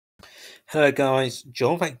Hello guys,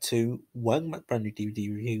 John back to one brand new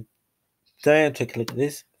DVD review. Today I'm taking a look at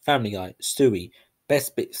this Family Guy, Stewie,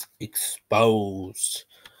 Best Bits Exposed.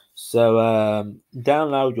 So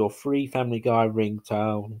download your free Family Guy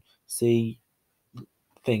ringtone, see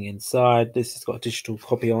thing inside. This has got a digital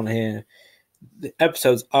copy on here. The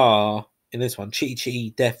episodes are in this one: Chitty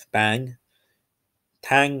Chitty Death Bang,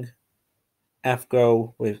 Tang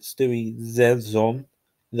Afgro with Stewie Zezom,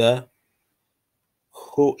 The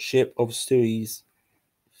Courtship of Stewie's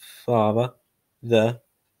Father, The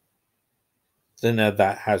Then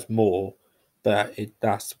that has more, but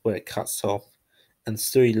that's where it cuts off. And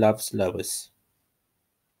Stewie loves Lois.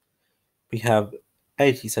 We have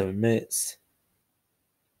 87 minutes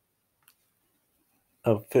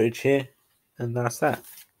of footage here, and that's that.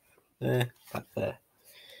 There, that there.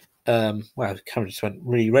 Wow, the camera just went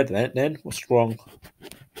really red then. What's wrong?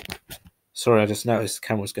 Sorry, I just noticed the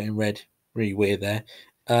camera was going red. Really weird there.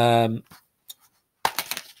 Have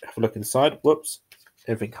a look inside. Whoops.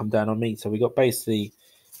 Everything come down on me. So we got basically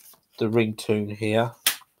the ringtone here.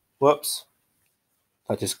 Whoops.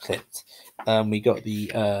 I just clipped. We got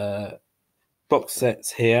the box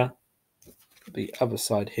sets here. The other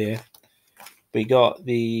side here. We got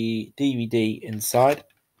the DVD inside,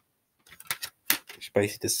 which is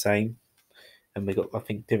basically the same. And we got, I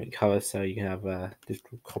think, different colours, so you can have a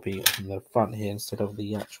digital copy on the front here instead of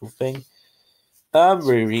the actual thing.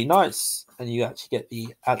 Really, really nice. And you actually get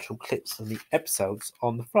the actual clips of the episodes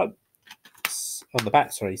on the front, on the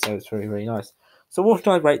back, sorry. So it's really, really nice. So what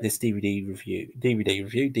should I rate this DVD review? DVD.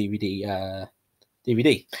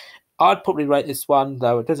 I'd probably rate this one,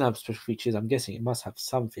 though it doesn't have special features. I'm guessing it must have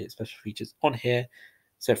some special features on here,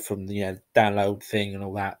 except from the download thing and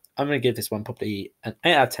all that. I'm going to give this one probably an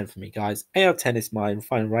 8 out of 10 for me, guys. 8 out of 10 is my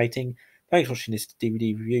final rating. Thanks for watching this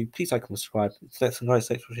DVD review. Please like and subscribe. Let's guys,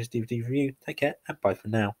 thanks for watching this DVD review. Take care and bye for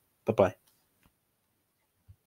now. Bye bye.